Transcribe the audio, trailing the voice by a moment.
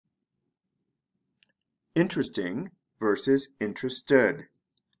interesting versus interested.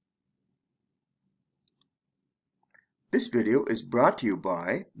 This video is brought to you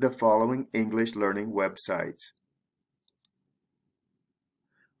by the following English learning websites.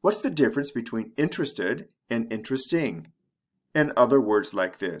 What's the difference between interested and interesting, and other words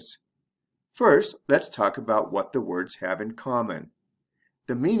like this? First, let's talk about what the words have in common.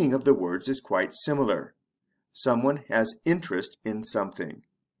 The meaning of the words is quite similar. Someone has interest in something.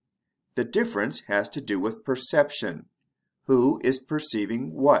 The difference has to do with perception. Who is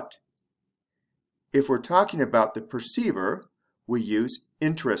perceiving what? If we're talking about the perceiver, we use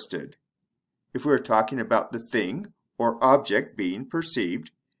interested. If we're talking about the thing or object being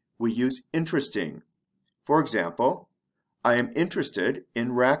perceived, we use interesting. For example, I am interested in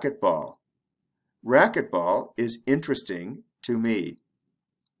racquetball. Racquetball is interesting to me.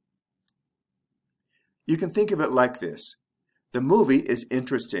 You can think of it like this. The movie is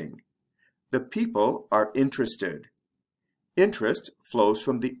interesting. The people are interested. Interest flows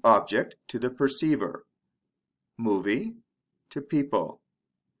from the object to the perceiver. Movie to people.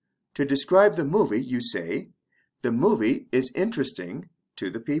 To describe the movie, you say, the movie is interesting to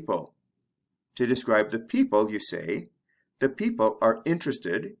the people. To describe the people, you say, the people are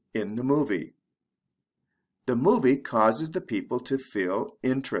interested in the movie. The movie causes the people to feel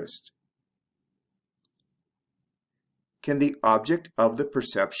interest. Can the object of the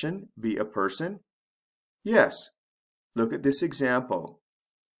perception be a person? Yes. Look at this example.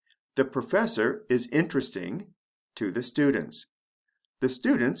 The professor is interesting to the students. The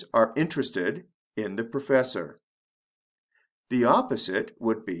students are interested in the professor. The opposite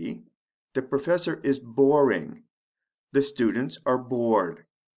would be, the professor is boring. The students are bored.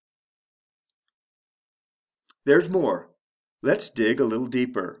 There's more. Let's dig a little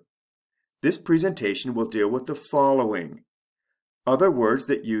deeper. This presentation will deal with the following. Other words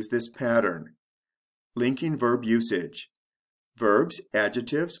that use this pattern. Linking verb usage. Verbs,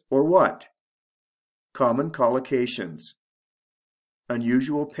 adjectives, or what? Common collocations.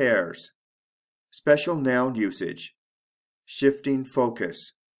 Unusual pairs. Special noun usage. Shifting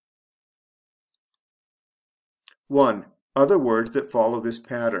focus. 1. Other words that follow this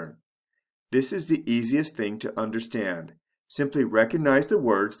pattern. This is the easiest thing to understand. Simply recognize the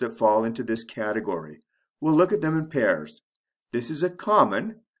words that fall into this category. We'll look at them in pairs. This is a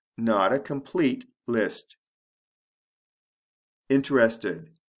common, not a complete list. Interested,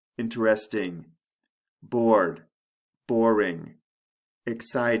 interesting. Bored, boring.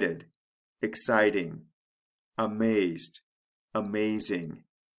 Excited, exciting. Amazed, amazing.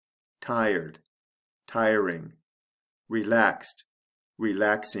 Tired, tiring. Relaxed,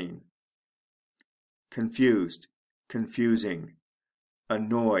 relaxing. Confused, confusing.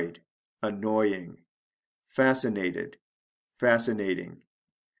 Annoyed, annoying. Fascinated, fascinating.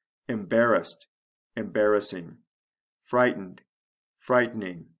 Embarrassed, embarrassing. Frightened,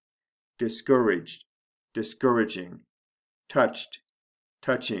 frightening. Discouraged, discouraging. Touched,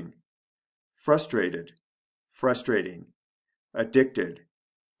 touching. Frustrated, frustrating. Addicted,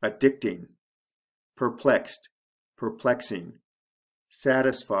 addicting. Perplexed, perplexing.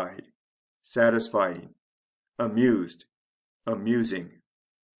 Satisfied, satisfying. Amused, amusing.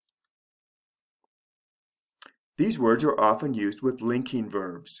 These words are often used with linking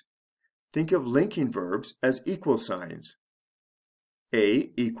verbs. Think of linking verbs as equal signs.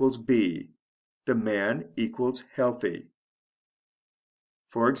 A equals B. The man equals healthy.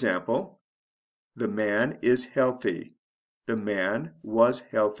 For example, the man is healthy. The man was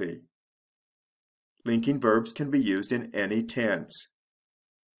healthy. Linking verbs can be used in any tense.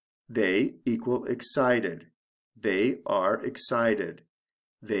 They equal excited. They are excited.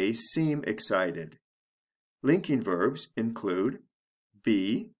 They seem excited. Linking verbs include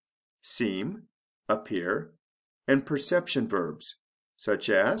be, seem, appear, and perception verbs, such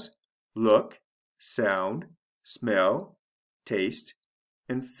as look, sound, smell, taste,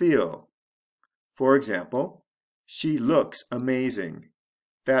 and feel. For example, she looks amazing.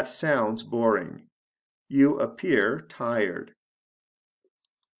 That sounds boring. You appear tired.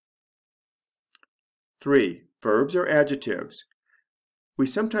 3. Verbs or adjectives. We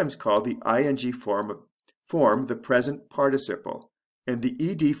sometimes call the ing form the present participle, and the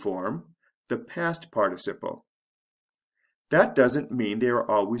ed form the past participle. That doesn't mean they are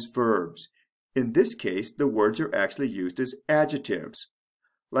always verbs. In this case, the words are actually used as adjectives.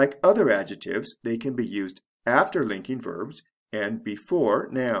 Like other adjectives, they can be used after linking verbs and before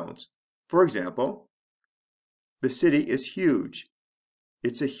nouns. For example, the city is huge.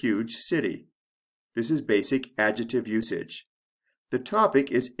 It's a huge city. This is basic adjective usage. The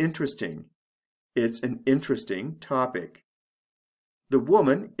topic is interesting. It's an interesting topic. The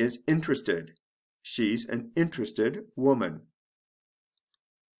woman is interested. She's an interested woman.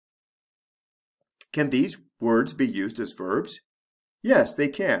 Can these words be used as verbs? Yes, they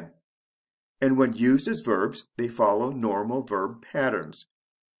can. And when used as verbs, they follow normal verb patterns.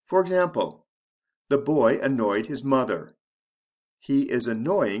 For example, the boy annoyed his mother. He is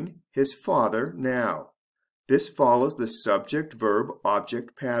annoying his father now. This follows the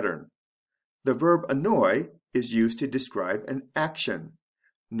subject-verb-object pattern. The verb annoy is used to describe an action,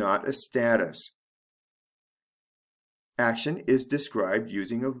 not a status. Action is described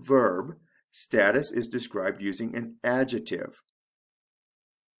using a verb. Status is described using an adjective.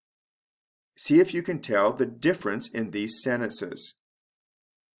 See if you can tell the difference in these sentences.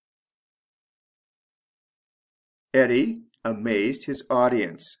 Eddie amazed his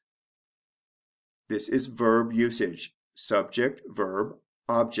audience. This is verb usage. Subject, verb,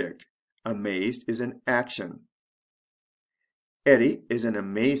 object. Amazed is an action. Eddie is an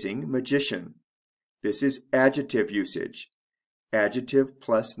amazing magician. This is adjective usage. Adjective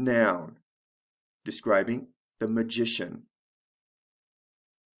plus noun, describing the magician.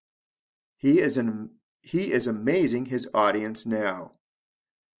 He is amazing his audience now.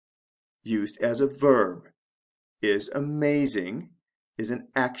 Used as a verb. Is amazing is an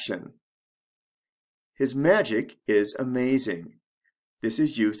action. His magic is amazing. This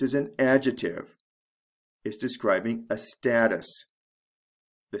is used as an adjective. It's describing a status.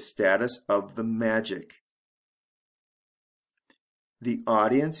 The status of the magic. The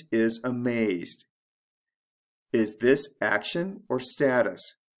audience is amazed. Is this action or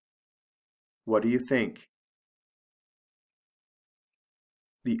status? What do you think?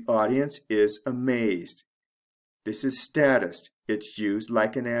 The audience is amazed. This is status. It's used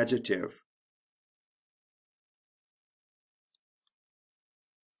like an adjective.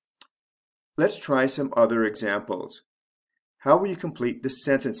 Let's try some other examples. How will you complete the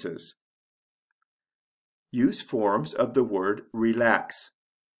sentences? Use forms of the word relax.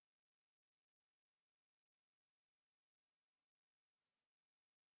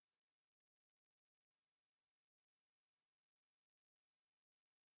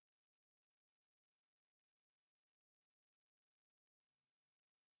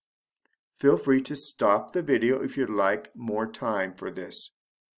 Feel free to stop the video if you'd like more time for this.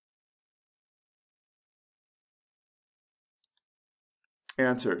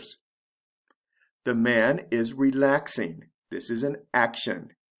 Answers. The man is relaxing. This is an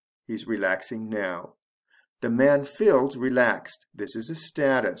action. He's relaxing now. The man feels relaxed. This is a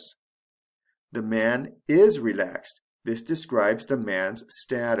status. The man is relaxed. This describes the man's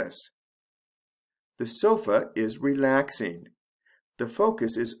status. The sofa is relaxing. The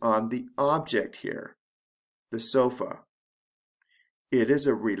focus is on the object here, the sofa. It is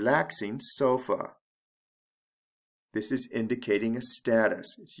a relaxing sofa. This is indicating a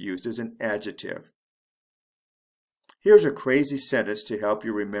status. It's used as an adjective. Here's a crazy sentence to help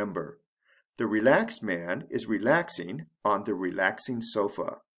you remember. The relaxed man is relaxing on the relaxing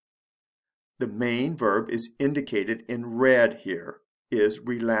sofa. The main verb is indicated in red here, is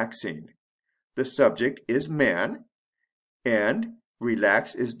relaxing. The subject is man, and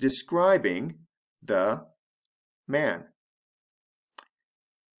relax is describing the man.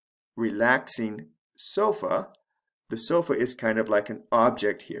 Relaxing sofa. The sofa is kind of like an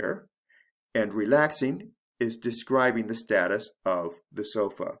object here, and relaxing is describing the status of the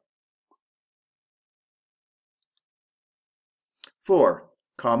sofa. 4.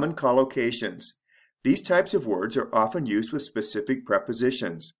 Common collocations. These types of words are often used with specific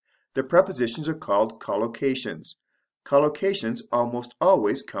prepositions. The prepositions are called collocations. Collocations almost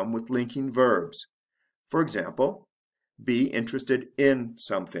always come with linking verbs. For example, be interested in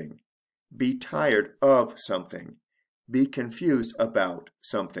something, be tired of something, be confused about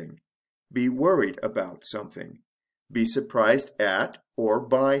something, be worried about something, be surprised at or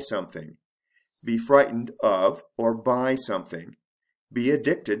by something, be frightened of or by something, be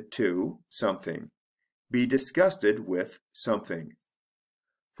addicted to something, be disgusted with something.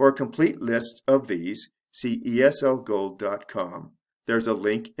 For a complete list of these, see ESLgold.com. There's a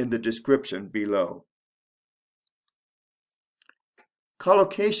link in the description below.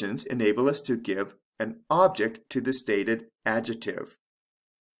 Collocations enable us to give an object to the stated adjective.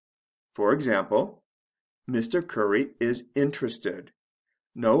 For example, Mr. Curry is interested.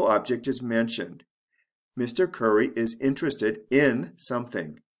 No object is mentioned. Mr. Curry is interested in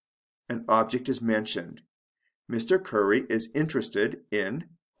something. An object is mentioned. Mr. Curry is interested in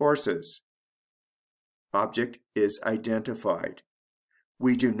horses. Object is identified.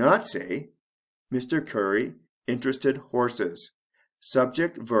 We do not say, Mr. Curry interested horses.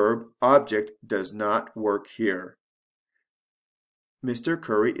 Subject, verb, object does not work here. Mr.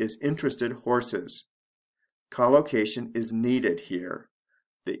 Curry is interested horses. Collocation is needed here.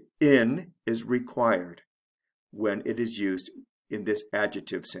 The in is required when it is used in this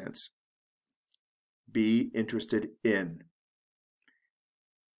adjective sense. Be interested in.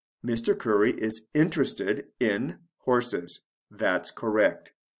 Mr. Curry is interested in horses. That's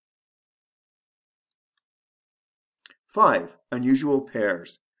correct. 5. Unusual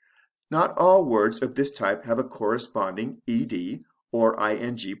pairs. Not all words of this type have a corresponding ed or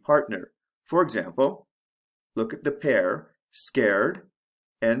ing partner. For example, look at the pair scared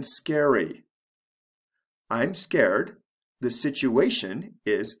and scary. I'm scared. The situation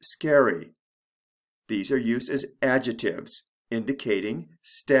is scary. These are used as adjectives indicating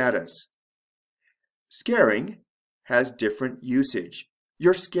status. Scaring has different usage.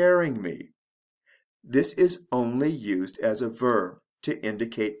 You're scaring me. This is only used as a verb to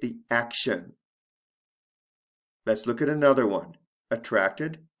indicate the action. Let's look at another one.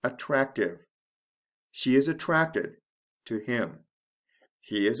 Attracted, attractive. She is attracted to him.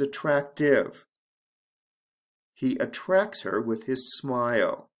 He is attractive. He attracts her with his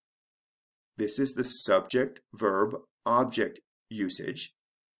smile. This is the subject, verb, object usage,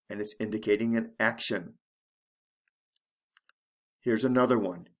 and it's indicating an action. Here's another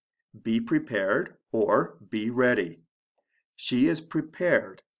one. Be prepared or be ready. She is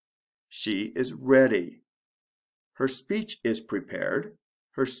prepared. She is ready. Her speech is prepared.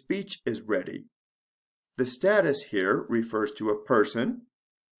 Her speech is ready. The status here refers to a person,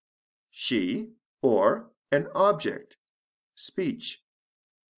 she, or an object, speech.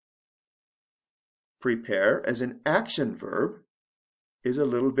 Prepare as an action verb is a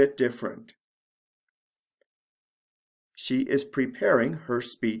little bit different. She is preparing her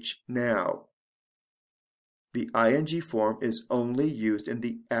speech now. The ing form is only used in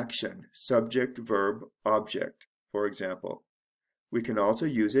the action, subject, verb, object, for example. We can also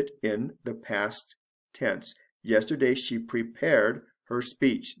use it in the past tense. Yesterday she prepared her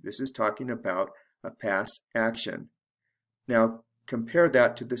speech. This is talking about a past action. Now compare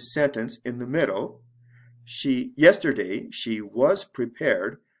that to the sentence in the middle. Yesterday she was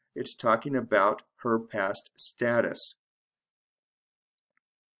prepared. It's talking about her past status.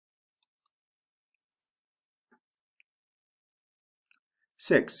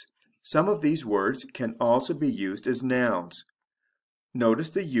 Six, some of these words can also be used as nouns. Notice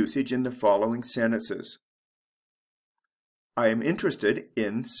the usage in the following sentences. I am interested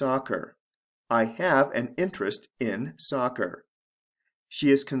in soccer. I have an interest in soccer.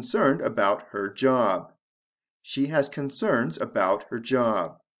 She is concerned about her job. She has concerns about her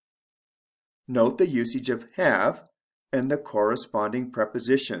job. Note the usage of have and the corresponding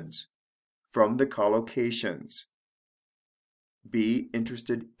prepositions from the collocations. Be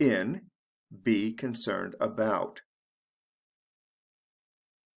interested in, be concerned about.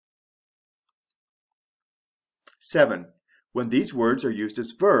 7. When these words are used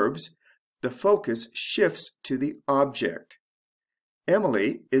as verbs, the focus shifts to the object.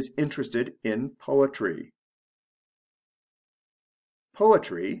 Emily is interested in poetry.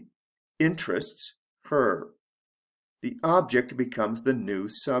 Poetry interests her. The object becomes the new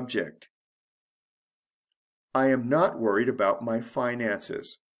subject. I am not worried about my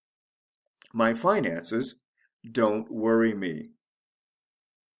finances. My finances don't worry me.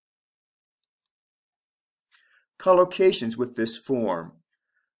 Collocations with this form.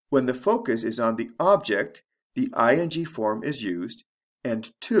 When the focus is on the object, the ing form is used,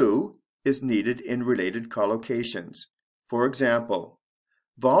 and to is needed in related collocations. For example,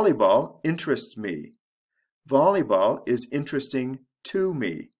 volleyball interests me. Volleyball is interesting to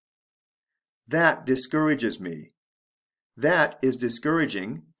me. That discourages me. That is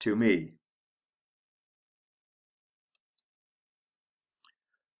discouraging to me.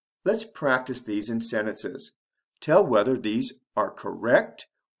 Let's practice these in sentences. Tell whether these are correct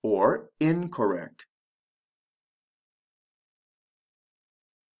or incorrect.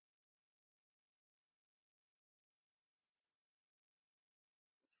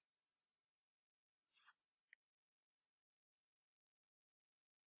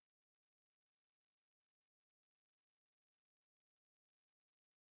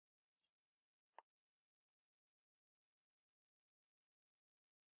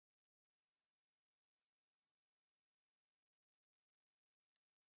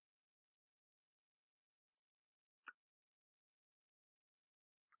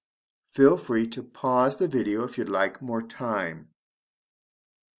 Feel free to pause the video if you'd like more time.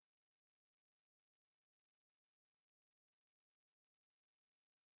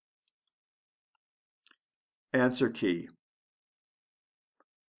 Answer key.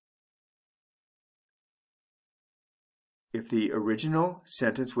 If the original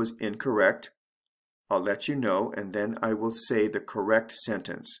sentence was incorrect, I'll let you know, and then I will say the correct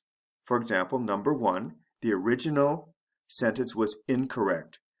sentence. For example, number 1, the original sentence was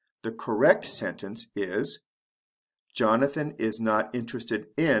incorrect. The correct sentence is, Jonathan is not interested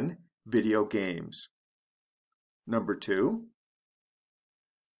in video games. Number 2,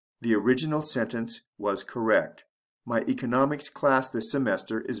 the original sentence was correct. My economics class this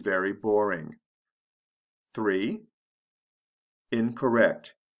semester is very boring. 3,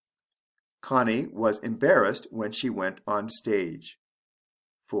 incorrect. Connie was embarrassed when she went on stage.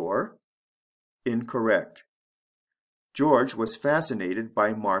 4, incorrect. George was fascinated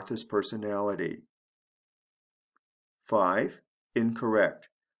by Martha's personality. 5, incorrect.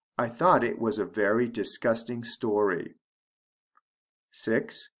 I thought it was a very disgusting story.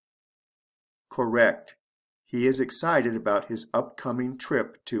 6, correct. He is excited about his upcoming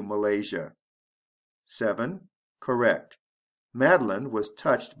trip to Malaysia. 7, correct. Madeline was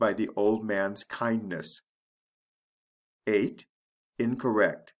touched by the old man's kindness. 8,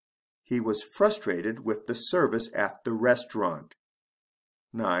 incorrect. He was frustrated with the service at the restaurant.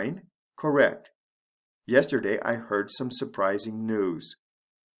 9, correct. Yesterday I heard some surprising news.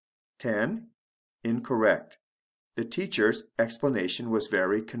 10, incorrect. The teacher's explanation was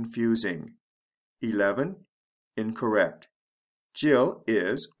very confusing. 11, incorrect. Jill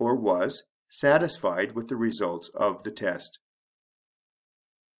is or was satisfied with the results of the test.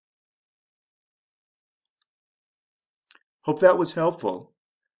 Hope that was helpful.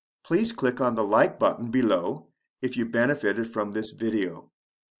 Please click on the like button below if you benefited from this video.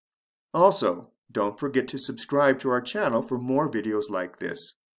 Also, don't forget to subscribe to our channel for more videos like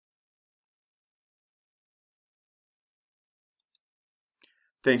this.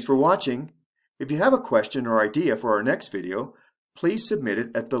 Thanks for watching. If you have a question or idea for our next video, please submit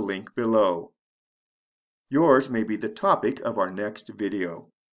it at the link below. Yours may be the topic of our next video.